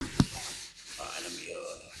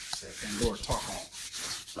said Pandora talk on.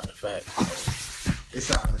 Matter of fact.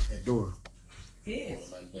 It's out like that door. Yeah.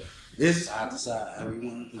 It's Side to side,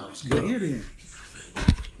 everyone. No, it's good good. here then.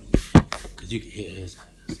 Cause you can hear his.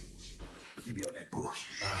 You be on that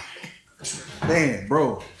bullshit. Man,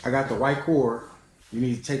 bro, I got the white cord. You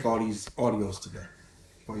need to take all these audios today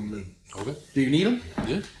before you leave. Okay. Do you need them?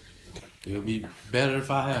 Yeah. It would be better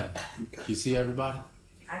if I had them. Okay. You see everybody?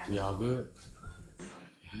 Y'all good?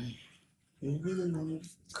 You really want to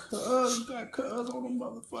got cuz on them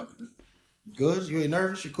motherfuckers. Good? You ain't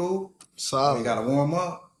nervous? You cool? Solid. You gotta warm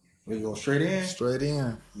up. We go straight in? Straight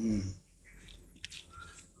in.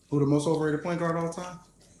 Who the most overrated point guard all the time?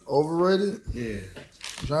 Overrated? Yeah.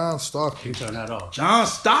 John Stockton. You turn that off. John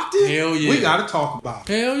Stockton? Hell yeah. We gotta talk about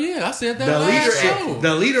it. Hell yeah. I said that last show.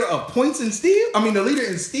 The leader of points and steals? I mean, the leader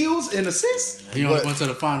in steals and assists? He only went to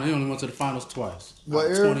the final. He only went to the finals twice. What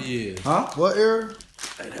era? 20 years. Huh? What era?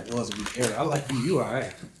 Hey, that was a good era. I like you all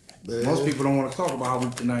right. Man. Most people don't want to talk about how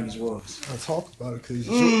weak the 90s was. I talk about it because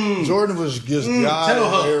Jordan was just Tell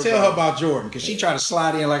her about Jordan, because she tried to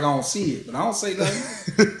slide in like I don't see it, but I don't say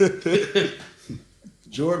nothing.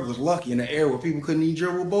 Jordan was lucky in the era where people couldn't even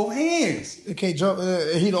dribble with both hands. He can't jump.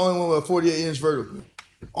 He the only one with a 48-inch vertical.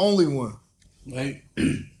 Only one. They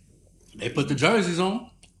put the jerseys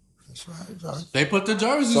on. That's right. They put the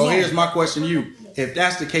jerseys So on. here's my question to you. If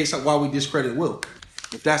that's the case, why we discredit Wilt?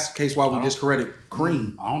 If that's the case, why we discredit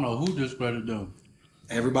Kareem? I don't know who discredited them.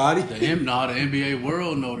 Everybody? The NBA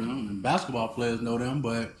world know them, and basketball players know them,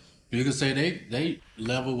 but you can say they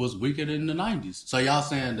level was weaker than the 90s. So y'all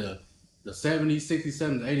saying the 70s, 60s,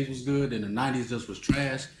 70s, 80s was good, and the 90s just was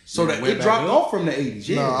trash. So that it dropped off from the 80s,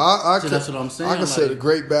 yeah. No, So that's what I'm saying. I can say the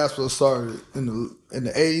great basketball started in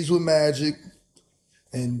the 80s with Magic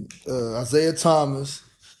and Isaiah Thomas,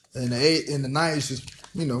 and the 90s just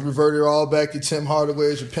reverted all back to Tim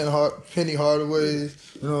Hardaway's or Penny Hardaway's.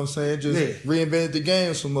 You know what I'm saying? Just reinvented the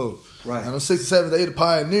game some more. Right. I know 67, they the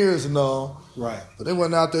pioneers and all. Right. But they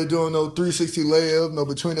wasn't out there doing no 360 layup, no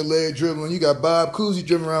between the leg dribbling. You got Bob Cousy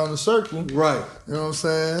dribbling around in a circle. Right. You know what I'm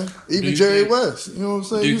saying? Even Jerry West. You know what I'm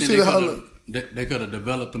saying? You see they could have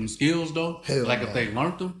developed them skills though? Hell like no. if they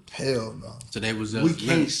learned them? Hell no. So they was just... We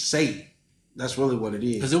can't say. That's really what it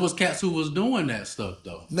is. Because it was cats who was doing that stuff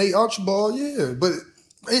though. Nate Archibald, yeah. But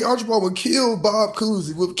Nate Archibald would kill Bob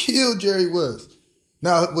Cousy, would kill Jerry West.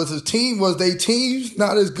 Now, was they teams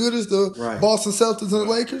not as good as the Boston Celtics and the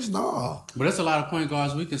Lakers? Nah. But there's a lot of point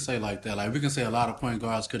guards we can say like that. Like we can say a lot of point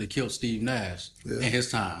guards could have killed Steve Nash in his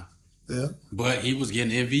time. Yeah. But he was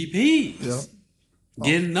getting MVPs. Yeah.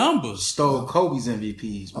 Getting numbers. Stole Kobe's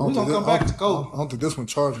MVPs. But we're going to come back to Kobe. I don't think this one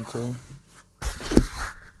charging, Cole.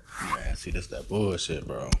 Man, see, that's that bullshit,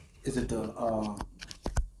 bro. Is it the...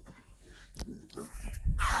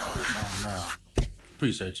 No.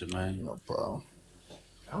 Appreciate you, man. No problem.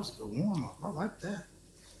 That was a good warm-up. I like that.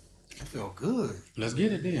 I feel good. Let's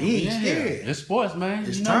get it then. Yeah. It's sports, man.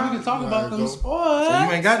 It's we time. can talk about them sports. So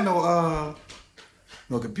you ain't got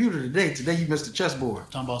no computer today. Today you missed the chessboard.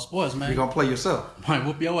 Talking about sports, man. You gonna play yourself. Might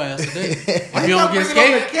whoop your ass today. If you don't get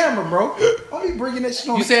scared. On the camera, bro. Why you bringing that shit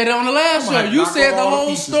on? You said it on the last show. You said the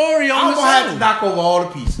whole story on the show. I'm gonna have to knock over all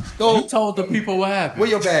the pieces. Go. You told the people what happened. Where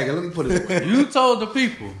your bag? Let me put it away. You told the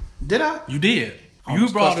people. Did I? You did. You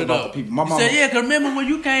brought it up. The people. You said, yeah, because remember when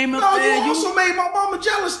you came up there. You also made my mama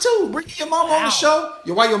jealous too. Bring your mama on the show.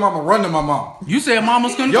 Why your mama run to my mom? You said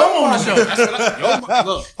mamas couldn't come on the show.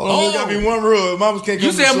 Look. Hold on, there gotta be one rule. Mamas can't come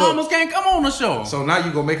on the show. You said mamas can't come on the show. So now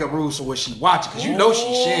you gonna make up rules so when she watching, because you know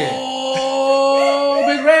she shared. Oh,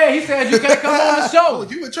 Big Red, he said you can't come on the show.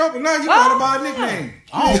 You in trouble now. You got to buy a nickname.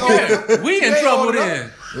 I don't care. We in trouble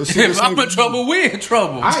then. If I'm in trouble, we in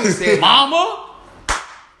trouble. I ain't said mama.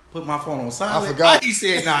 Put my phone on silent. I forgot. He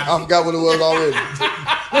said not. I forgot what it was already.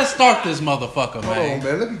 Let's start this motherfucker, man. Hold on,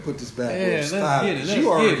 man. Let me put this back. Yeah, let's get it.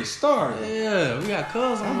 You already started. Yeah, we got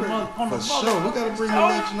cuz on the For sure. We got to bring the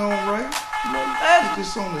legend on, right? Put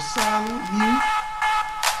this on the silent mute.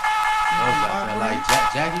 Like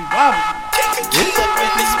Jackie Robinson. It's up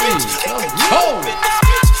in this bitch. Cold.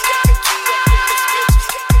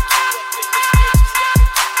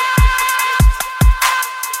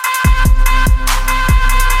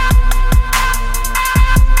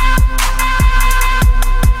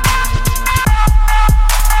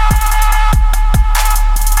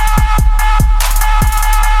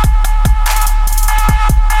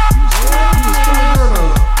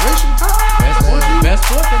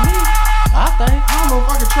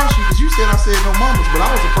 I said no mamas, but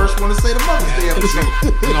I was the first one to say the Mother's Day episode.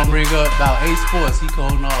 We're gonna bring up about 8 sports. He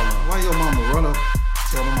calling all of them. Why your mama run up,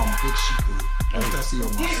 tell my mama, bitch, she could. That's your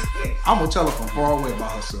mom. I'm gonna tell her from far away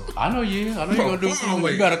about herself. I know you. I know you're gonna do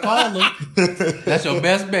something. You better call her. That's your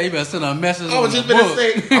best bet. You better send her a message. I was just gonna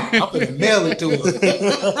say, I'm gonna mail it to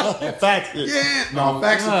her. Fax it. Yeah, no,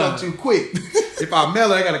 fax it come too quick. If I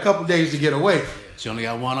mail it, I got a couple days to get away. She only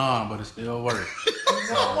got one arm, but it still works.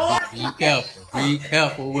 So be careful. Be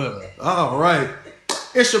careful with her. All right.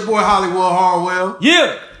 It's your boy Hollywood Harwell.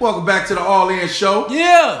 Yeah. Welcome back to the All In Show.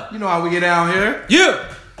 Yeah. You know how we get down here.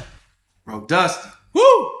 Yeah. Bro, Dusty.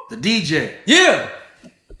 Woo. The DJ. Yeah.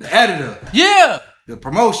 The editor. Yeah. The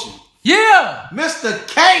promotion. Yeah. Mr.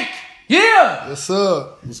 Cake. Yeah. Yes,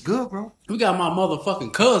 sir. It's good, bro. We got my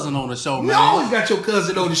motherfucking cousin on the show, You man. always got your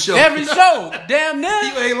cousin on the show. Every show. Damn near.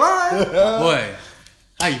 You ain't lying. Boy,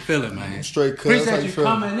 how you feeling, man? Straight cuz. How Appreciate you you feeling?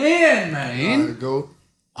 coming in, man. There you go.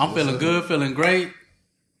 I'm feeling good, feeling great.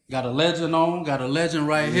 Got a legend on, got a legend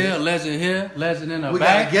right here, a legend here, legend in the We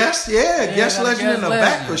back. got a guest, guest got a legend in guest the legend.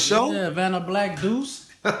 back for sure. Yeah, Vanna Black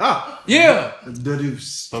Deuce. Yeah. The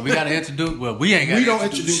deuce. But we got to introduce, well, we ain't got We to don't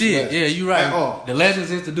introduce introduce shit. Yeah, legends you right. at all. The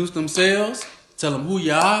legends introduce themselves, tell them who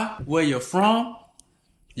you are, where you're from,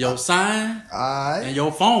 your sign, Alright. and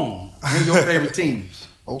your phone. And your favorite teams.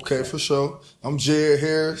 Okay, for sure. I'm Jared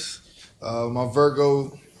Harris. My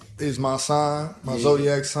Virgo is my sign, my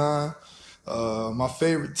zodiac sign. My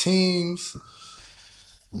favorite teams.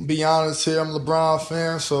 I'm be honest here, I'm a LeBron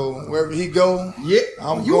fan, so wherever he go, Yeah.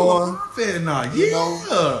 I'm you going. A fan now. Yeah. You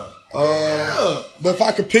know, but if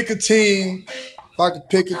I could pick a team,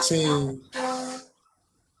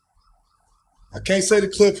 I can't say the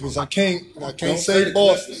Clippers. I can't say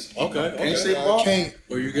Boston. Okay. Can't say I Boston. can't.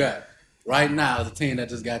 Who you got? Right now, the team that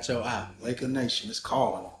just got your eye. Laker Nation is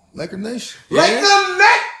calling. Laker Nation. Laker Nation,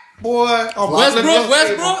 boy.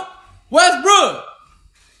 Oh, Westbrook.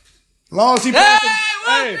 Long as he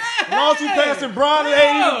Hey, as long as he passing Bron and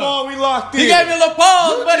AD the ball, we locked in. He gave me a little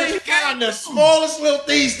pause, but he got the smallest little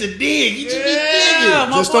things to dig. You just be digging.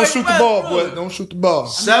 my just boy don't shoot the ball, Westbrook. boy. Don't shoot the ball.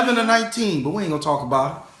 7-19, but we ain't gonna talk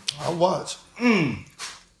about I watch. it.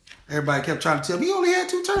 Everybody kept trying to tell me he only had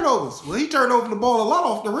 2 turnovers. Well, he turned over the ball a lot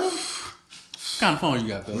off the rim. What kind of phone you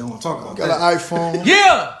got, You though? don't want to talk about Got that. an iPhone.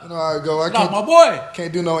 Yeah. You know how it go. I Stop, my can't, boy.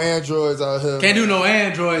 can't do no Androids out here. Can't do no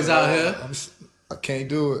Androids out here. I can't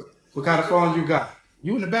do it. What kind of phone you got?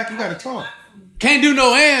 You in the back, you got to talk. Can't do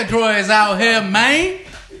no Androids out here, man.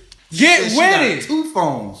 Get She with got it. 2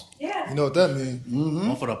 phones. You know what that means?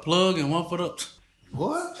 One for the plug and one for the...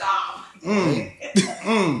 What? Yeah,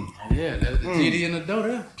 that's the TD in the door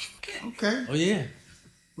there. Okay. Oh, yeah.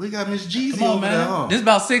 We got Miss Jeezy Come on, over there, man. huh? This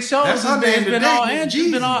about 6 shows. That's her It's name been today, all Miss Androids.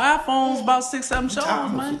 Jeezy. Been on iPhones about 6, 7 shows,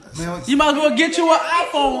 man. Man, You might as well get you an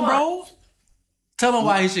iPhone, bro. Tell him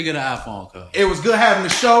why he should get an iPhone, cuz. it was good having the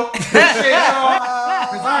show. Because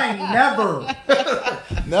I ain't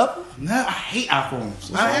never. Never? No, I hate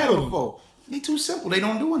iPhones. I had them before. They too simple. They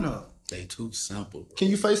don't do enough. They too simple. Can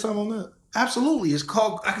you FaceTime on that? Absolutely. It's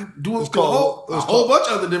called, I can do it It's through called- a it's whole called- bunch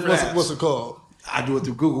of other different apps. What's it called? I do it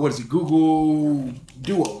through Google. What is it? Google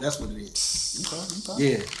Duo. That's what it is.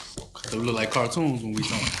 Yeah. They look like cartoons when we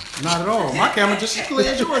talk. Not at all. My camera just as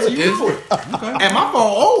clear as yours. And, Is you it? Okay. and my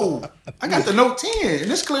phone old. I got the Note 10, and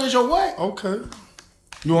this clears your way. Okay.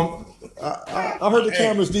 You want, I heard the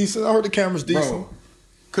camera's decent. bro?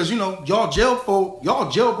 Because you know y'all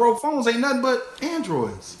jailbroke phones ain't nothing but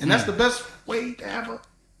Androids, and that's the best way to have an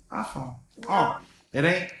iPhone. Oh, it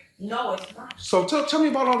ain't. No, it's not. So tell me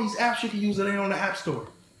about all these apps you can use that ain't on the App Store.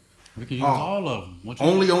 We can use all of them. What you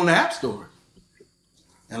Only on the App Store,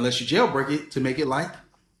 unless you jailbreak it to make it like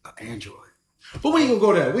an Android. But we ain't gonna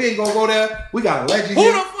go there. We ain't gonna go there. We got a legend Who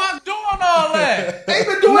here. the fuck doing all that? They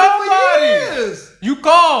been doing Nobody. it for years. You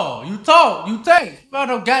call, you talk, you take. About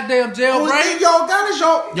no goddamn Only thing jailbreak. y'all got is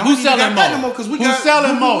y'all. Y'all Who's ain't even selling got that no more? Because we Who's got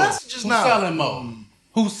selling Google more? Messages Who's now. selling more?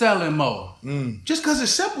 Who's selling more? Just because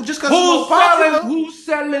it's simple. Just because it's Who's more popular. selling? Who's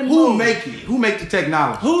selling Who more? make it? Who make the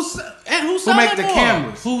technology? Who's selling make the more?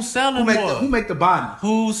 cameras? Who's selling Who more? make the body?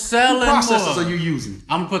 Who's What selling processors more? are you using?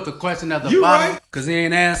 I'm gonna put the question at the You bottom right. because he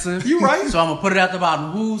ain't answering. You right. So I'm gonna put it at the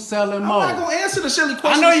bottom. Who's selling I'm more? not gonna answer the silly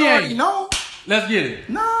question. know you already ain't. know. Let's get it.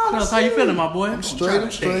 No, Tell us how you feeling, my boy. I'm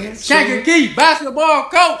straight. Kankakee basketball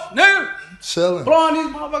coach, nigga. Chilling. Blowing these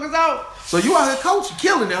motherfuckers out. So you out here coaching,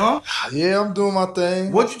 killing it, huh? Yeah, I'm doing my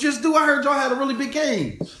thing. What'd you just do? I heard y'all had a really big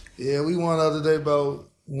game. Yeah, we won the other day about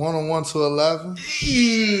 101 to 11.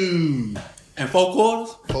 Ew. And 4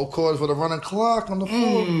 quarters? 4 quarters with a running clock on the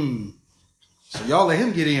floor. So y'all let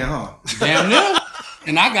him get in, huh? Damn near.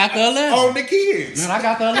 And I got the 11. On the kids. Man, I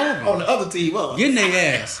got the 11. On the other team, huh? Getting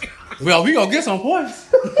their ass. Well, we gonna get some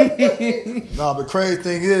points. Nah, but crazy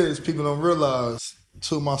thing is, people don't realize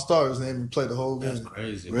 2 of my starters didn't even play the whole game.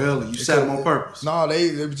 Crazy. Really? You set them on purpose? Nah,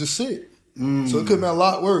 they was just sick. So it could have been a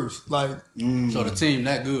lot worse. Like, So the team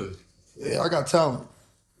that good. yeah, I got talent.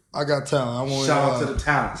 I want Shout out to the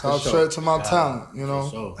talent. Shout out straight to my talent. You know,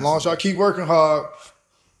 sure. as long as y'all keep working hard,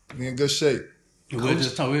 be in good shape. We're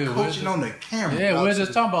just talking. Coaching on the camera. Yeah, we're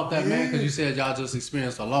just talking about that, man, because you said y'all just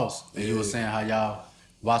experienced a loss. And you were saying how y'all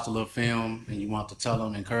watched a little film and you want to tell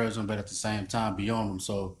them, encourage them, but at the same time be on them.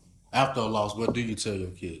 So after a loss, what do you tell your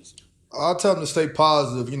kids? I tell them to stay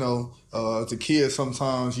positive. You know, as a kid,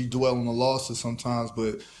 sometimes you dwell on the losses sometimes,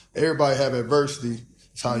 but everybody have adversity.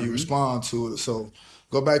 It's how you respond to it. So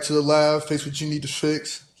go back to the lab, fix what you need to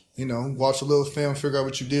fix. You know, watch a little film, figure out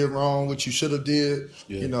what you did wrong, what you should have did.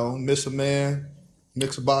 Yeah. You know, miss a man,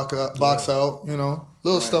 mix a box out. You know,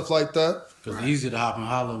 little stuff like that. Because it's easy to hop and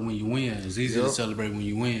holler when you win. It's easy to celebrate when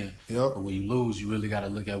you win. But when you lose, you really got to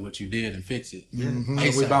look at what you did and fix it. And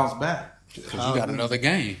we bounce back. Because you got another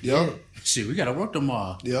game. Shit, we got to work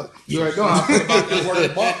tomorrow. You already know how I feel about that work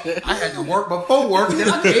tomorrow. I had to work before work, then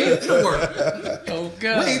I came to work. Oh,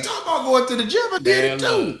 God. We ain't talking about going to the gym. I did it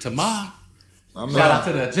too. Tomorrow. Shout out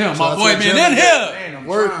to the gym. My boy been in here. Man, I'm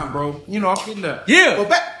working, bro. You know, I'm getting there. Yeah.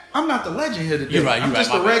 But I'm not the legend here today. You're right. I'm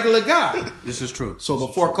just a regular guy. This is true. So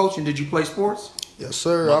before coaching, did you play sports? Yes,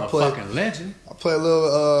 sir. I played legend. I played a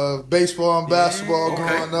little baseball and basketball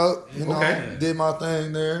growing up. You know, did my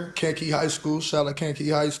thing there. Kankakee High School. Shout out Kankakee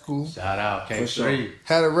High School. Shout out K3.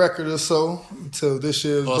 Had a record or so until this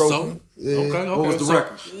year was broken. Yeah. Okay. What was the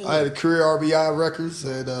record? I had a career RBI records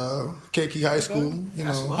at Kankakee High School. You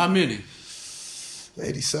know, how many?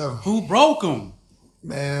 87. Who broke them?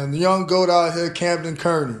 Man, the young goat out here, Camden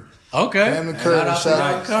Kearney. Okay. Camden Kearney. Shout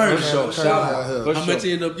out Kearney. Shout out here. How much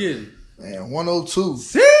you end up getting? Man, 102.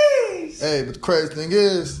 Jeez. Hey, but the crazy thing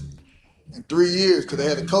is, in 3 years, because they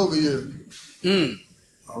had a COVID year.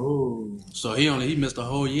 Oh. So he missed a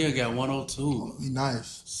whole year, got 102. He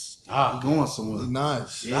nice. Stop. He going somewhere. He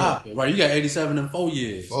nice. Stop. Right, you got 87 in 4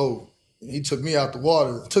 years. Oh, he took me out the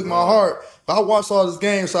water. Took my heart. But I watched all this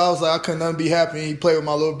game, so I was like, I couldn't nothing be happy. He played with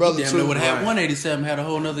my little brother, Damn, too. He would have had 187, had a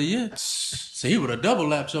whole nother year. So he would have double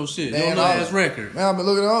lapped your shit. Man, Your little ass record. Man, I've been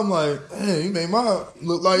looking at him, I'm like, man, you made mine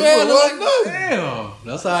look like Man, you look like nothing. Damn.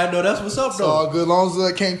 That's how I know that's what's up, It's though. all good. As long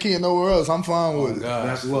as I can't key nowhere else, I'm fine with it. God.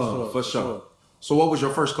 That's love, for sure. So what was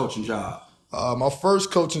your first coaching job? My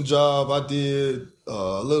first coaching job, I did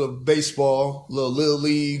a little baseball, little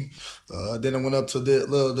league. Then I went up to the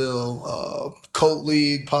little Colt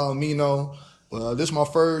League, Palomino. This is my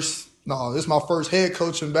first head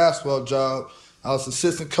coaching basketball job. I was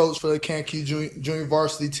assistant coach for the Kankakee Junior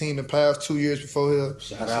Varsity team the past 2 years before here.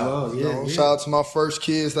 Shout out. Shout out to my first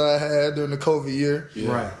kids that I had during the COVID year.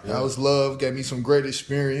 Yeah. Right. That was love, gave me some great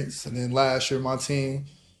experience. And then last year, my team,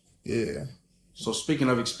 So speaking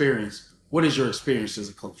of experience, what is your experience as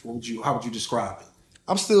a coach? How would you describe it?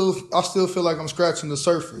 I still feel like I'm scratching the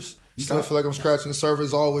surface. Still feel like I'm scratching the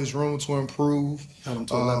surface. Always room to improve. Held him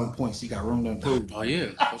to 11 points. He got room to improve. Oh, yeah.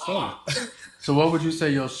 For sure. So what would you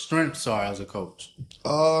say your strengths are as a coach?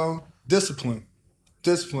 Discipline,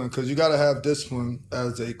 because you got to have discipline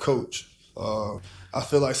as a coach. I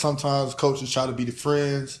feel like sometimes coaches try to be the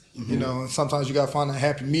friends, you know, and sometimes you got to find a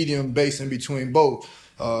happy medium base in between both.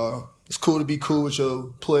 It's cool to be cool with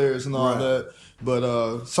your players and all that,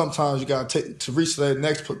 but sometimes you got to reach that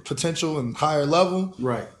next potential and higher level.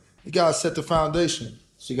 Right. You got to set the foundation.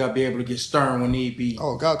 So you got to be able to get stern when need be.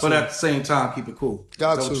 Oh, got to. But at the same time, keep it cool.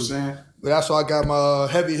 Got Is that to. What you're saying? But that's why I got my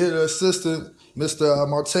heavy hitter assistant, Mr.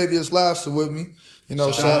 Martavius Lasser, with me. You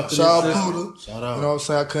know, shout out Puda. Shout out. You know what I'm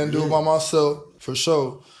saying? I couldn't do it by myself, for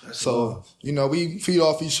sure. So, you know, we feed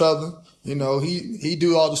off each other. You know, he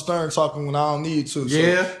do all the stern talking when I don't need to.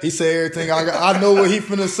 So he say everything. I know what he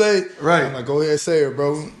finna say. Right. I'm like, go ahead, say it,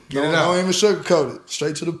 bro. Don't even sugarcoat it.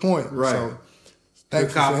 Straight to the point. Right. So, thank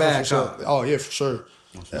you for him for sure. Oh, yeah, for sure.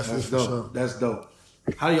 That's dope. That's dope.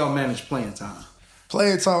 How do y'all manage playing time?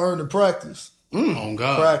 Playing time earned in practice. Oh,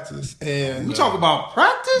 God. Practice. And We talk about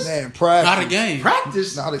practice? man, practice. Not a game.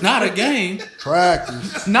 Practice? Not a game.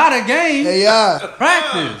 Practice. Not a game. AI.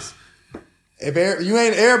 Practice. If you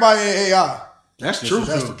ain't everybody ain't AI. That's true.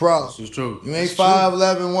 That's the problem. This is true. You ain't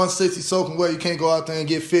 5'11", 160 soaking wet. You can't go out there and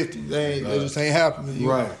get 50. They just ain't happening.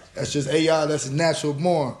 Right. That's just AI. That's a natural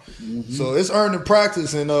born. So it's earned in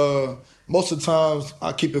practice, and most of the times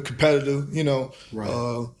I keep it competitive. You know,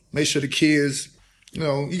 make sure the kids, you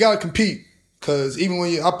know, you got to compete, because even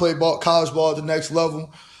when I play college ball at the next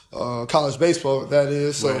level. College baseball, that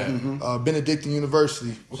is. So Benedictine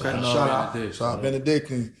University. Okay. And, Shout out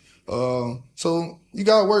Benedictine. So you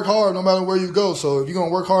gotta work hard no matter where you go. So if you're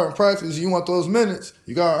gonna work hard in practice, you want those minutes,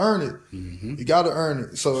 you gotta earn it. You gotta earn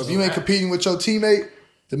it. So if you ain't competing with your teammate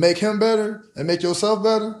to make him better and make yourself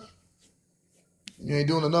better, you ain't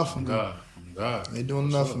doing enough for me. God. God. They doing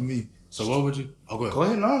enough for me. So what would you? Oh, go ahead. Go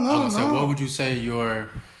ahead. No. What would you say your?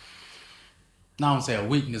 Not I don't say a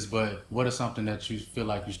weakness, but what is something that you feel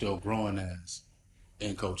like you're still growing as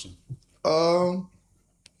in coaching?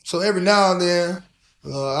 So every now and then,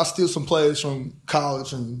 I steal some plays from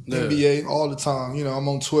college and NBA all the time. You know, I'm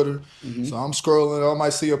on Twitter, so I'm scrolling. I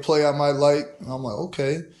might see a play I might like. And I'm like,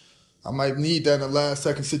 okay, I might need that in a last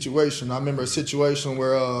second situation. I remember a situation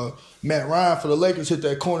where Matt Ryan for the Lakers hit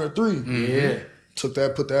that corner three. Yeah. Took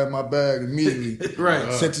that, put that in my bag immediately.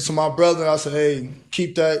 Right. Sent it to my brother. I said, hey,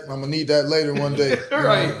 keep that. I'm going to need that later one day.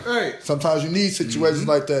 Right. Sometimes you need situations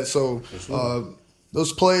like that. So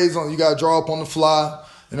those plays, you got to draw up on the fly.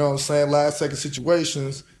 You know what I'm saying? Last second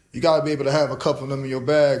situations, you got to be able to have a couple of them in your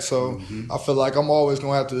bag. So I feel like I'm always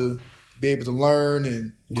going to have to be able to learn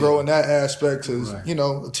and grow in that aspect. Because, you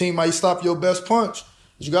know, a team might stop your best punch,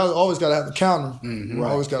 but you always got to have a counter. You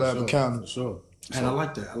always got to have a counter. For sure. And I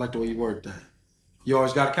like that. I like the way you word that. You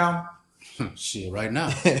always got a counter? Shit, right now.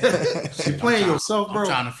 You playing yourself, bro. I'm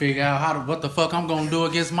trying to figure out what the fuck I'm gonna do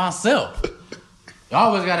against myself. You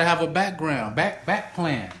always gotta have a background, back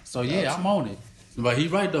plan. So yeah, I'm on it. But he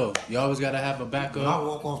right though. You always gotta have a backup. I'll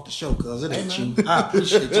walk off the show because it ain't you. I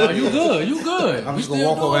appreciate you. Oh, you good. I'm We just gonna still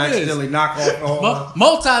walk over doing and this. accidentally knock off.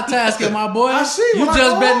 Multitasking, my boy. I see You when I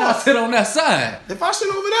just go better off. not sit on that side. If I sit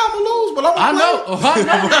over there, I'm gonna lose. But I'm I know.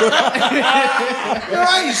 Yo,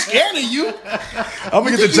 I ain't scared of you. I'm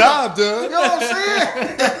going to get the job done. You know what I'm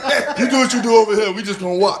saying? You do what you do over here. We just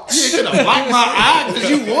going to watch. You ain't gonna lock my eye because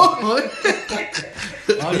you won.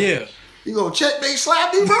 Oh yeah. You gonna checkmate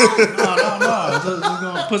slap me, bro? No. Just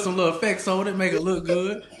gonna put some little effects on it, make it look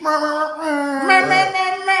good.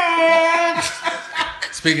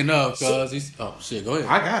 Speaking of, cause he's shit. Go ahead.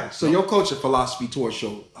 I got it. So your coaching philosophy towards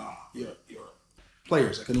your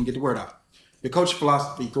players. I couldn't even get the word out. Your coaching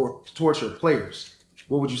philosophy towards your players.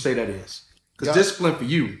 What would you say that is? Because discipline for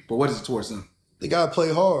you, but what is it towards them? They got to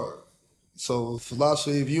play hard. So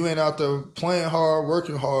philosophy, if you ain't out there playing hard,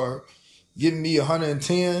 working hard, giving me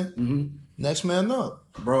 110, next man up.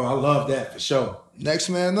 Bro, I love that for sure. Next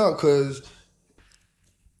man up, because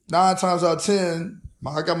 9 times out of 10,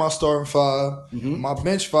 I got my starting 5. My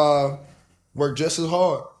bench 5 work just as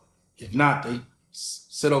hard. If not, they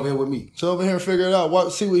sit over here with me. So over here and figure it out.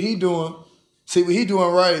 See what he doing. See what he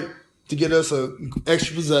doing right to get us a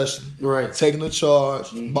extra possession. Right. Taking the charge,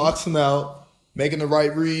 boxing out, making the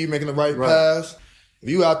right read, making the right pass. If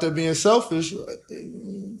you out there being selfish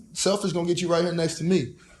gonna get you right here next to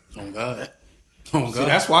me. Oh God. See,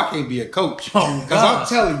 that's why I can't be a coach. Because I'm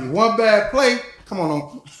telling you, one bad play. Come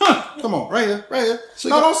on, right here. So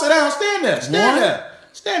don't sit down.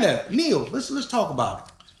 Stand there. Kneel. Let's talk about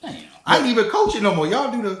it. Damn. I ain't even coaching no more.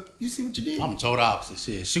 Y'all you see what you did? I'm total opposite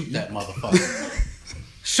shit. Shoot that motherfucker.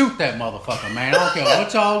 Shoot that motherfucker, man. I don't care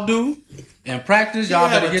what y'all do. In practice, y'all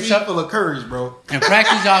better get full of courage, bro. In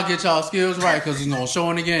practice, y'all get y'all skills right because it's gonna show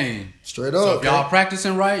in the game. Straight So up. if y'all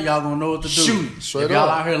practicing right, y'all gonna know what to do. Shoot. Straight if y'all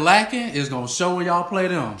up. out here lacking, it's gonna show when y'all play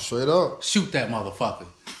them. Straight up. Shoot that motherfucker.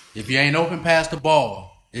 If you ain't open, pass the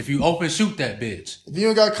ball. If you open, shoot that bitch. If you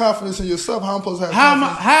ain't got confidence in yourself, how I'm supposed to have How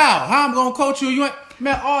confidence? how I'm gonna coach you? You ain't,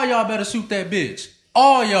 man. All y'all better shoot that bitch.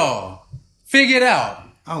 All y'all. Figure it out.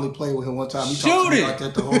 I only played with him one time. He Shoot talked to me it. like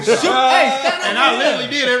that the whole Shoot. time. Hey, stand And up I there.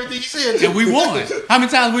 literally did everything he said. And we won. How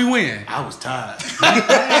many times we win? I was tired.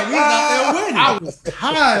 Hey, we was out there winning. I was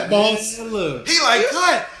tired, boss. Man, look. He like,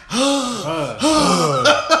 cut.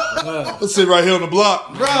 Let's sit right here on the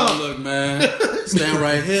block. Bro. Look, man. Stand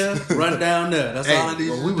right here, run down there. That's all I need.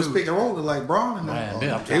 Well, we was pick and rolling like Braun and Man,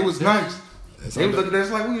 them. I'm trying It was to tell you. nice. They was looking at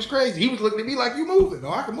us like we was crazy. He was looking at me like, you moving. No,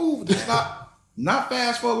 I can move. Just not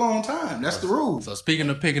fast for a long time. That's the rule. So speaking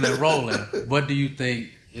of picking and rolling, what do you think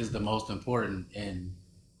is the most important in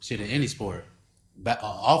any sport?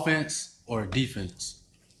 Offense or defense?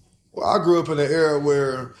 Well, I grew up in an era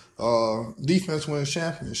where defense wins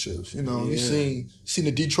championships. You know, you seen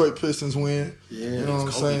the Detroit Pistons win. Yeah. You know what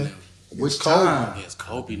I'm saying? Which Kobe. time? Against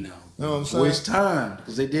Kobe now. You know what I'm saying? Which time?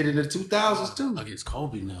 Because they did it in the 2000s too. Against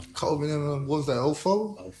Kobe now. Kobe, what was that,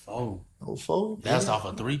 04? 04. 04? That's off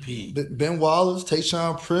a 3-peat. Ben Wallace,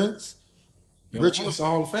 Tayshaun Prince, Richard. It's a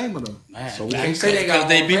Hall of Famer though. Man, So we can't say they got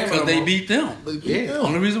because they beat them. They beat Yeah. them.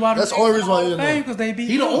 Only reason why That's the only reason why you're in there. because they beat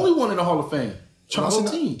He the them. only one in the Hall of Fame. Chauncey, The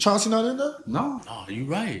whole team. Chauncey not in there? No. Oh, you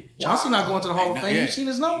right. Chauncey not going to the Hall of Yeah, Fame. yeah. You seen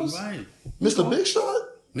his numbers? You right. Mr. Big Shot?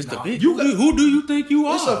 Mr. Big. You got- Who do you think you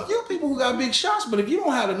There's a are? few people who got big shots, but if you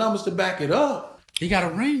don't have the numbers to back it up, He got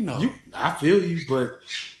a ring though. I feel you, but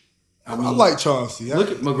I like Chauncey. look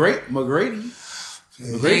at McGrady. He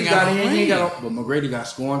ain't McGrady got got no in, he ain't ring. got, but McGrady got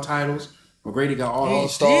scoring titles. McGrady got all He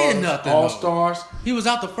all-stars. did nothing, All-stars. He was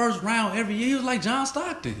out the first round every year. He was like John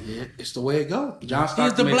Stockton. Yeah, it's the way it goes. John Stockton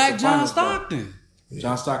He's the made it black to the John finals, bro. Stockton.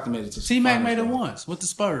 John Stockton made it to the T-Mac finals, made it bro. once with the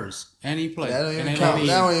Spurs, and he played. That don't And even they count. lost.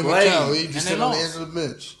 That don't even played. count. He And just they sit on the lost. end of the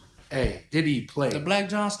bench. Hey, did he play? The black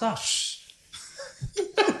John Stockton.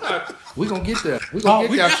 We gonna get there. We gonna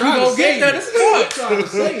get there. I'm We trying gonna to get say there. it. This is good. I'm trying to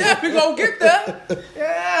say it. Yeah, we gonna get there.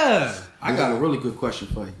 Yeah. I got a really good question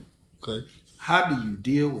for you. Okay. How do you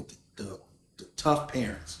deal with the tough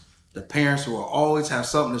parents? The parents who will always have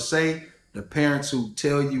something to say. The parents who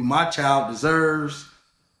tell you my child deserves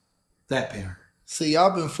that parent. See,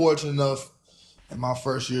 I've been fortunate enough in my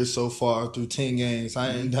first year so far through 10 games. I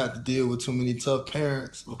ain't had to deal with too many tough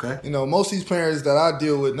parents. Okay. You know, most of these parents that I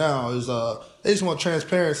deal with now is they just want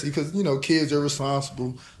transparency because, you know, kids are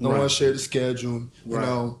responsible. Don't want to share the schedule, you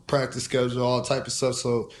know, practice schedule, all type of stuff.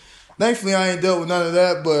 So thankfully I ain't dealt with none of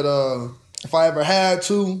that. But if I ever had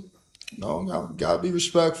to, you know, I gotta be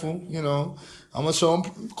respectful, you know. I'm gonna show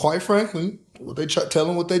them, quite frankly, tell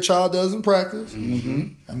them what their child does in practice.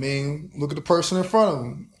 Mm-hmm. I mean, look at the person in front of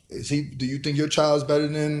them. Do you think your child's better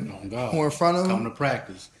than who in front of him? Come to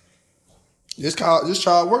practice. This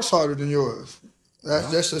child works harder than yours.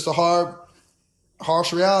 That's just a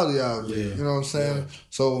harsh reality out there. You know what I'm saying? Yeah.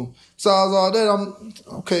 So besides all that, I'm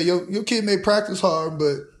okay. Your kid may practice hard,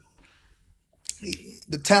 but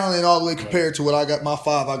the talent ain't all the way compared to what I got. My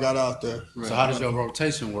 5 I got out there. Right. So how does your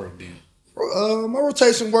rotation work then? My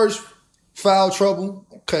rotation works foul trouble.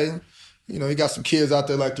 Okay. You know, you got some kids out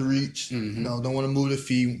there like to reach. Mm-hmm. You know, don't want to move their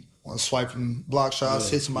feet, want to swipe and block shots,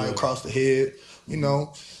 hit somebody across the head. You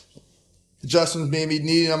know, adjustments being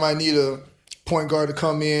needed. I might need a point guard to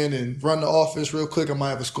come in and run the offense real quick. I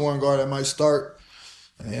might have a scoring guard that might start.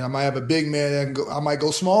 And I might have a big man that can go. I might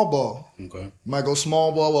go small ball. Okay. Might go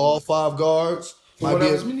small ball with all 5 guards. What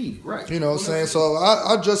else we need, right? You know what I'm saying? So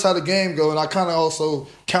I just how the game go, and I kind of also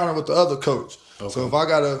counter with the other coach. Okay. So if I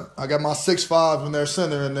got my 6'5" in their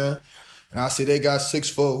center in there, and I see they got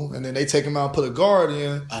 6'4", and then they take him out and put a guard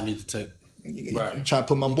in. I need to take. Right. Trying to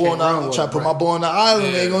put my boy on the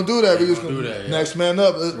island. They ain't gonna do that. We just gonna next man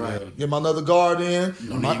up. Get my another guard in. You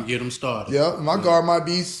don't even get him started. Yeah, my guard might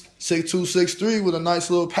be 6'2", 6'3" with a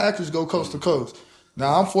nice little package go coast to coast.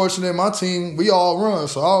 Now I'm fortunate in my team. We all run,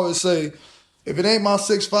 so I always say, if it ain't my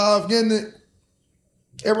 6'5" getting it,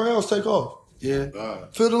 everyone else take off. Yeah,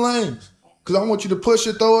 fill the lanes. Because I want you to push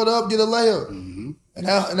it, throw it up, get a layup. Mm-hmm. And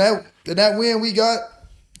that win we got,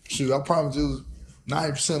 shoot, I promise you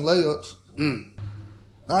 90% layups. 90%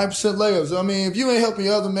 layups. I mean, if you ain't helping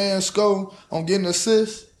your other man score on getting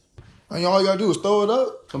assists, and all you got to do is throw it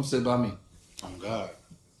up. Come sit by me. Oh, God.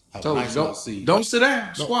 Don't sit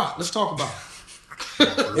down. Squat. Let's talk about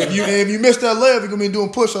it. If you miss that layup, you're going to be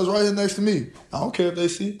doing push-ups right here next to me. I don't care if they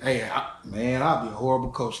see. Hey, I'll be a horrible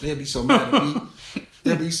coach. They'll be so mad at me.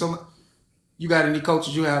 They'll be so mad. You got any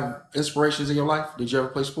coaches you have inspirations in your life? Did you ever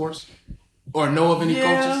play sports? Or know of any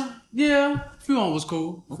coaches? Yeah. A few on was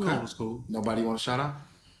cool. Nobody want to shout out?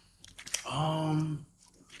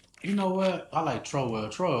 You know what? I like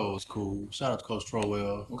Trowell. Trowell was cool. Shout out to Coach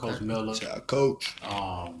Trowell, Coach Miller. Shout out, Coach.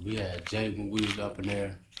 We had Jay when we was up in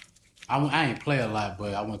there. I ain't play a lot,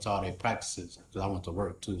 but I went to all their practices because I went to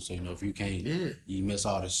work too. So, you know, if you can't, you miss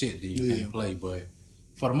all the shit, then you can't play. But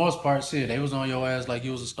for the most part, they was on your ass like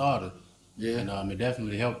you was a starter. Yeah. And it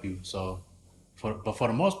definitely helped you. So, but for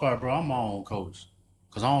the most part, bro, I'm my own coach.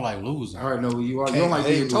 Because I don't like losing. I already know who you are. You don't like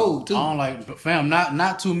being told, too. I don't like, fam,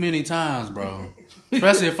 not too many times, bro.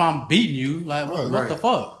 Especially if I'm beating you. Like, what the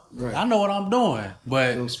fuck? Right. I know what I'm doing.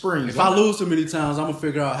 But if I lose too many times, I'm going to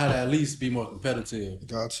figure out how to at least be more competitive.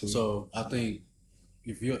 Got to. So, I think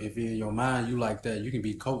if in your mind you like that, you can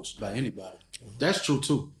be coached by anybody. That's true,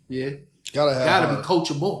 too. Yeah. Gotta be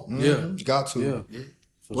coachable. Mm-hmm. Yeah. Got to. Yeah.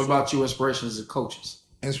 What about you, inspirations of coaches?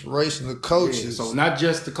 Inspiration of coaches. Yeah, so not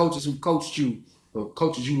just the coaches who coached you, but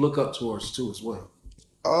coaches you look up towards too as well.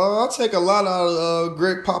 I take a lot out of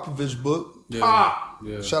Greg Popovich's book. Yeah. Pop.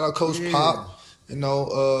 Yeah. Shout out Coach Pop. You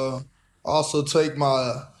know, also take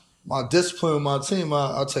my discipline with my team.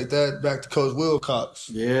 I take that back to Coach Wilcox.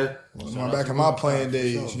 Yeah. Back in my playing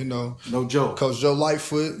days, you know. No joke. Coach Joe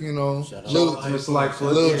Lightfoot, you know. Mr.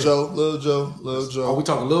 Lightfoot. Lil Joe. Oh, we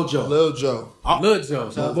talking Lil Joe. Lil Joe. My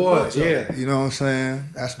boy, yeah. You know what I'm saying?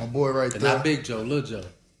 That's my boy right there. Not Big Joe, Lil Joe.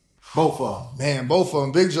 Both of them. Man, both of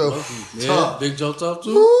them. Big Joe. Yeah, Big Joe tough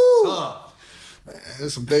too. Tough. Man,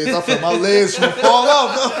 there's some days I feel my legs gonna fall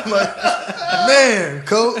off. I'm like, man,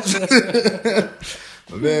 coach.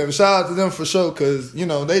 But man, shout out to them for sure, because, you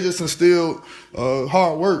know, they just instilled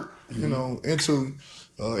hard work, you know,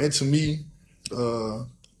 into me.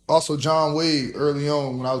 also John Wade early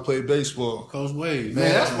on when I was playing baseball. Coach Wade.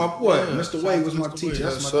 Man, that's my boy. Yeah. Mr. Wade was my Mr. teacher. Wade.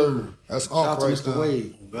 That's Yes, my sir. dude. That's Shout out Unc to right Mr. now.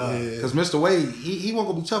 Wade. God. Yeah. Because Mr. Wade, he won't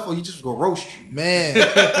gonna be tough on you. Just gonna roast you. Man.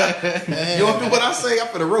 Man. You don't do what I say, I'm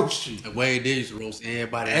finna roast you. The Wade did used to roast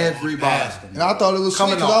everybody. Everybody. And I thought it was sweet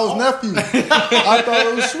Coming because I was off. nephew. I thought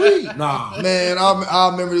it was sweet. Nah. Man, I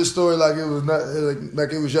remember this story like it was not,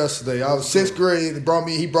 like it was yesterday. I was 6th grade.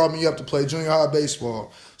 He brought me up to play junior high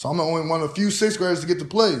baseball. So I'm only one of the few 6th graders to get to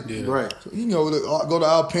play. Yeah. Right. So, you know, go to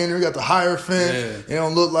Alpena, we got the higher fence. Yeah. It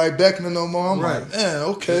don't look like Beckman no more. I'm Right. like, man,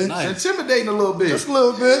 okay. It's nice. It's intimidating a little bit. Just a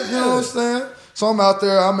little bit, you know what I'm saying? So I'm out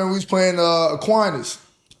there. I remember we was playing Aquinas,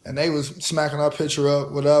 and they was smacking our pitcher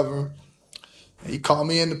up, whatever. And he called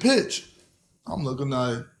me in the pitch. I'm looking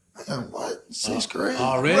like, man, what? 6th grade?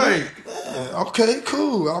 Already? Right. Man, okay,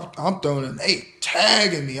 cool. I'm throwing it. They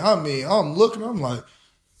tagging me. I mean, I'm looking. I'm like,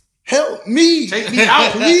 help me. Take me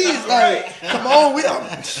out. Please. Like, come on.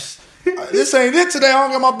 This ain't it today. I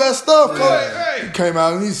don't got my best stuff. Right. He came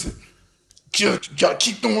out and he said, you gotta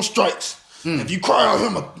keep throwing strikes. If you cry out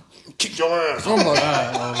him, I'll kick your ass. I'm like,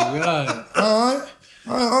 Oh, God. all right.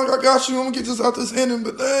 I got you. I'm gonna get this out this inning,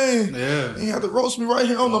 but dang, Yeah. he had to roast me right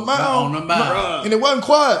here on the On mound. the mound. And it wasn't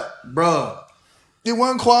quiet. Bruh. It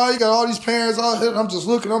wasn't quiet. You got all these parents out here. I'm just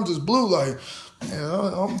looking. I'm just blue. Like, man,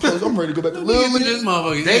 I'm ready to go back to Little Look at this League.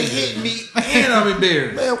 motherfucker. They hit me and I'm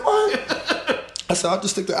embarrassed. Man, what? I said, I'll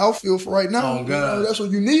just stick to outfield for right now. Oh, God. You know, that's what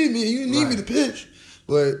you need me. You need me to pitch.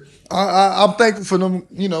 But I'm thankful for them,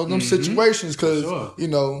 them situations because, Sure.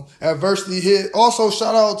 Adversity hit. Also,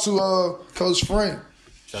 shout out to Coach Frank.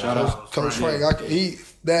 Shout out. Coach Frank.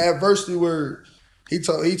 That adversity word, he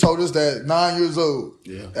told us that 9 years old.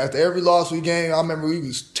 Yeah. After every loss we gained, I remember we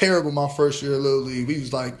was terrible my first year of Little League. We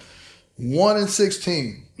was like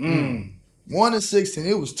 1-16. 1-16.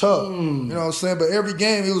 It was tough. You know what I'm saying? But every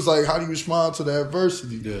game, it was like, how do you respond to the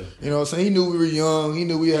adversity? Yeah. You know what I'm saying? He knew we were young. He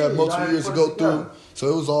knew we had multiple years to go through. So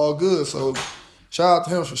it was all good. So shout out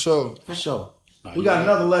to him for sure. For sure. We got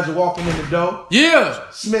another legend walking in the door. Yeah.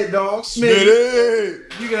 Smith dog. Smith.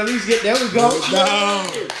 Smitty. You can at least get there. We go.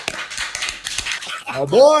 My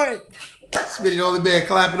boy. Smitty the only man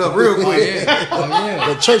clapping up real Oh, quick. yeah. Oh,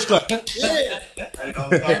 yeah. The church clap.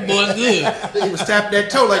 That boy good. He was tapping that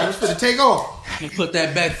toe like he was finna take off. He put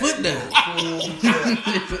that back foot down.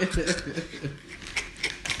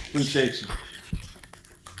 Appreciate you.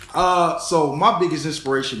 So my biggest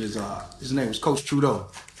inspiration is his name was Coach Trudeau.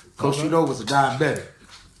 Coach Trudeau was a diabetic.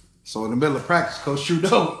 So in the middle of practice, Coach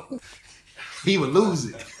Trudeau, he would lose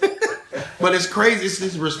it. But it's crazy. It's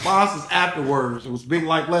his responses afterwards. It was big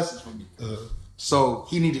life lessons for me. So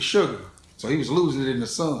he needed sugar. So he was losing it in the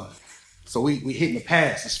sun. So we hitting the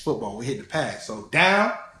pass. It's football. We hitting the pass. So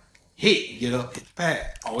down, hit, get up, hit the pass.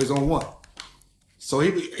 Always on one. So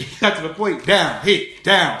he got to the point, down,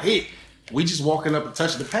 hit. We just walking up and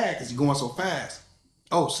touching the pad because he's going so fast.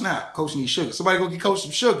 Oh, snap. Coach needs sugar. Somebody go get Coach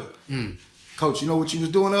some sugar. Coach, you know what you was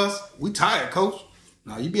doing to us? We tired, Coach.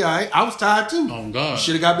 No, you be all right. I was tired, too. Oh, God. You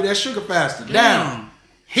should have got me that sugar faster. Damn. Down.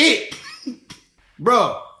 Hit.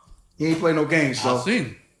 Bro, he ain't play no games, I so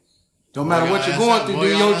see. don't matter Boy, what you're y'all going ass through, out. do Boy,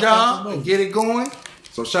 your y'all job ass out. and get it going.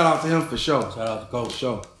 So shout out to him for sure. Shout out to Coach.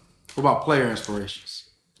 Sure. What about player inspirations?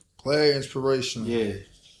 Player inspiration. Yeah.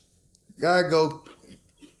 Gotta go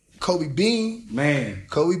Kobe Bean. Man.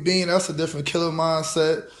 Kobe Bean, that's a different killer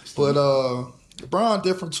mindset. But LeBron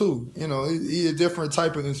different too. You know, he a different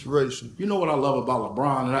type of inspiration. You know what I love about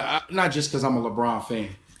LeBron? And not just because I'm a LeBron fan,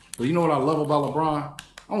 but you know what I love about LeBron?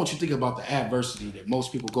 I want you to think about the adversity that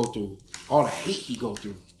most people go through, all the hate he go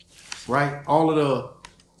through, right? All of the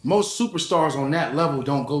most superstars on that level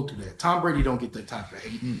don't go through that. Tom Brady don't get that type of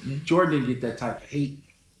hate. Jordan didn't get that type of hate.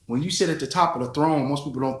 When you sit at the top of the throne, most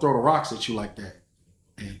people don't throw the rocks at you like that.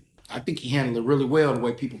 And I think he handled it really well the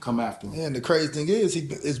way people come after him. And the crazy thing is,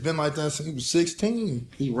 it's been like that since he was 16.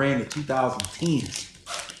 He ran the 2010.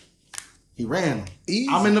 He ran them. Easy.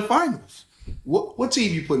 I'm in the finals. What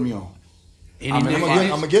team you putting me on? Any I'm nigga,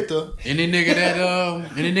 gonna get there. any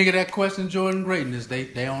nigga that question Jordan greatness, they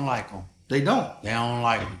don't like him. They don't. They don't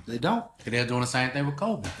like him. They don't. They're doing the same thing with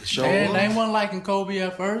Kobe. Sure They was. wasn't liking Kobe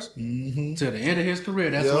at first. To the end of his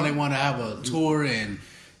career, that's Yeah. when they want to have a tour and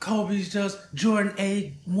Kobe's just Jordan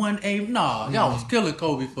A1A. Nah, y'all was killing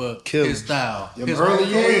Kobe for Killing. his style. Them His early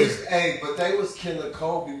whole- years. Hey, but they was killing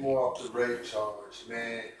Kobe more off the rape charge,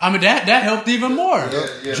 man. I mean, that helped even more.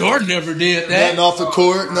 Yeah. Jordan never did Nothing that. off the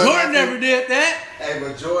court. nothing- Jordan never did that. Hey,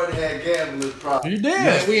 but Jordan had gambling problems. He did.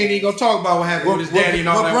 Man, we ain't even gonna talk about what happened with his daddy and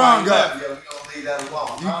all what that. Bron while he got? left. Yeah, we gonna leave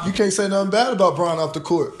that alone. You can't say nothing bad about Bron off the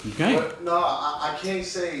court. You can't. But no, I can't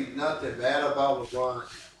say nothing bad about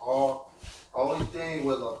LeBron. Only thing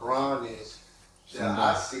with LeBron is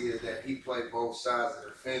I see is that he played both sides of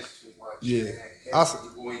the fence too much. Yeah.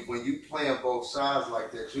 And when you playing both sides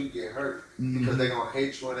like that, you get hurt because they're gonna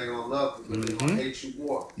hate you and they're gonna love you, but they're gonna hate you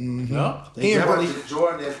more.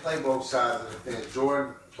 Jordan didn't play both sides of the fence.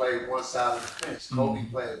 Jordan played one side of the fence. Kobe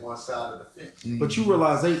played one side of the fence. But you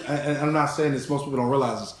realize I'm not saying this, most people don't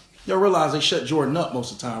realize this. Y'all realize they shut Jordan up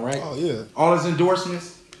most of the time, right? Oh yeah. All his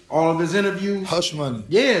endorsements, all of his interviews. Hush money.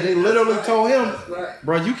 Yeah, they literally told him, right.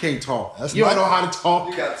 bro, you can't talk. That's you don't Nike. know how to talk.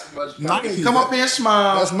 You got too much. Nike. Come up here and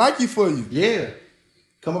smile. That's Nike for you. Yeah.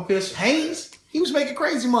 Come up here. Haynes, he was making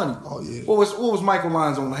crazy money. Oh yeah. What was Michael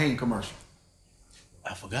Lyons on the Haynes commercial?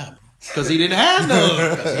 I forgot. Because he didn't have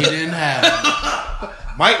none. He didn't have.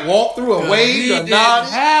 Mike walked through a He wave, a didn't nod.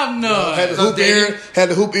 have none. Had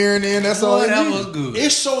the hoop earring in. That's all Boy, they that needed. was good.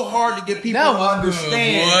 It's so hard to get people That to was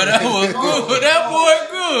understand. good, boy. That was good. That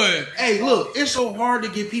boy good. Hey, look, it's so hard to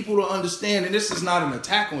get people to understand, and this is not an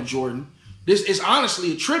attack on Jordan. This is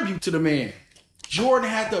honestly a tribute to the man. Jordan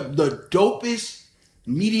had the dopest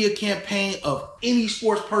media campaign of any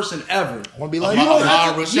sports person ever. I want to be like You don't him.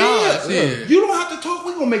 have to, Rashad said. You don't have to talk.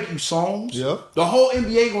 We're gonna make you songs. Yeah. The whole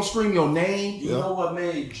NBA gonna scream your name. You know what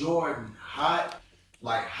made Jordan hot?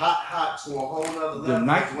 Like hot to a whole nother level. The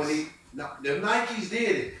Nikes? The Nikes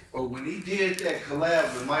did it, but when he did that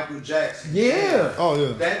collab with Michael Jackson, Yeah. Oh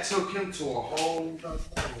yeah. that took him to a whole nother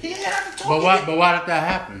level. He had to talk. But why did that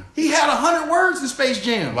happen? He had 100 words in Space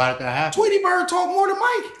Jam. Why did that happen? Tweety Bird talked more than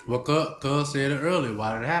Mike. Well, Cuz said it earlier.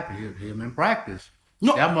 Why did it happen? Him in practice.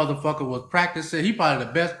 No. That motherfucker was practicing. He probably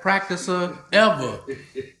the best practicer ever.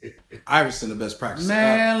 Iverson, the best practicer.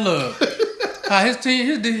 Man, look. How his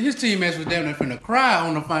teammates was damn near finna cry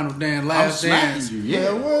on the final damn I'm last smacking dance. you. Yeah.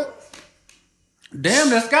 Yeah. What? Damn,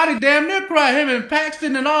 that Scotty damn near cried. Him and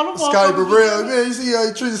Paxton and all them. Scotty motherfuckers. Burrell. Man, you see how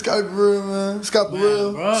he treated Scotty Burrell, man. Scott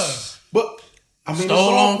Burrell. Bruh. But I mean, Stole it's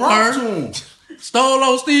all on props Kerr. to him. Stole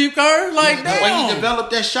on Steve Kerr? Like, The damn. way he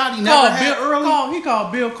developed that shot, he never had early. He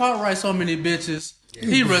called Bill Cartwright so many bitches.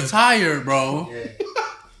 He retired, bro. Hey,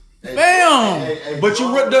 Bam. But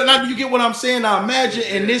now you get what I'm saying. Now imagine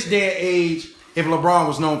in this day and age, if LeBron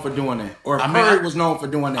was known for doing that, or if Curry was known for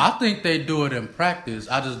doing that. I think they do it in practice.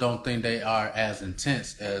 I just don't think they are as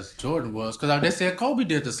intense as Jordan was. Because they said Kobe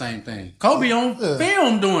did the same thing. Kobe on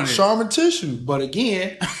film doing it. Charmin tissue. But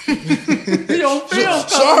again, He on film.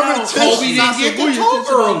 Charmin tissue. Kobe didn't get to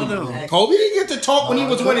talk early. Kobe didn't get to talk when he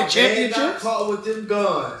was winning Got championships. caught with them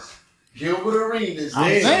guns. Gilbert Arenas. I'm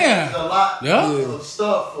There's saying. a lot Yeah. of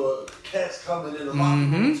stuff for cats coming in the locker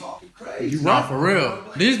room talking crazy. You right, for real.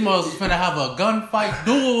 These motherfuckers finna have a gunfight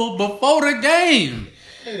duel before the game.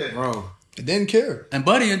 Bro, They didn't care. And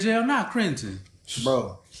Buddy in jail now, Clinton.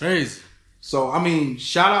 bro. Crazy. So I mean,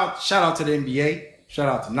 shout out to the NBA. Shout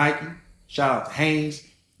out to Nike. Shout out to Haynes.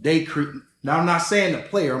 Now I'm not saying the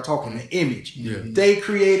player. I'm talking the image. Yeah. They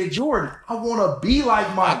created Jordan. I want to be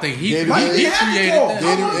like Mike. I think he Gatorade. created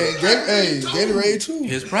that. Gatorade too.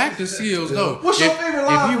 His practice skills, though. What's your favorite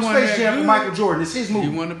line from Space Jam for Michael Jordan? Jordan? It's his movie.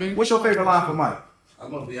 You wanna be- What's your favorite line for Mike? I'm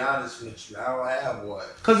gonna be honest with you. I don't have one.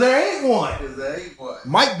 Because there ain't one. Cause there ain't one.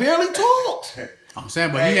 Mike barely talked. I'm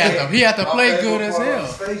saying, but he had to play good as hell.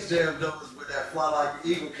 Space Jam though is with that fly like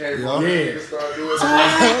an eagle came on. Yeah. Niggas started doing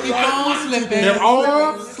that. Keep on slipping. Them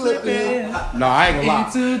arms slipping. No, I ain't gonna lie.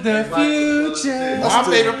 Into the future. My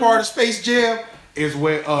favorite part of Space Jam is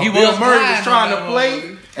when He Bill was Murray flying was trying on to that play,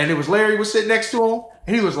 motherfucker. and it was Larry was sitting next to him,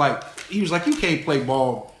 and he was like, you can't play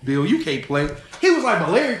ball, Bill. You can't play. He was like, but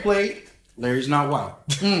Larry played. Larry's not white.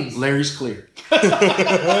 Larry's clear.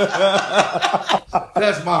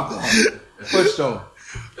 That's my fault. For sure.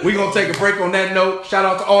 We gonna take a break on that note. Shout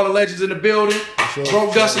out to all the legends in the building.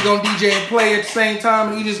 Bro Gussie gonna DJ and play at the same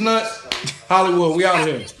time and eat his nuts. Hollywood, we out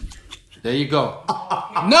here. There you go.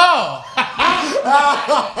 No.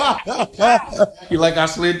 You like I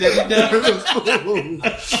slid that down?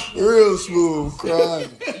 Real smooth. Crying.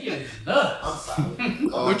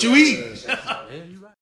 What you eat?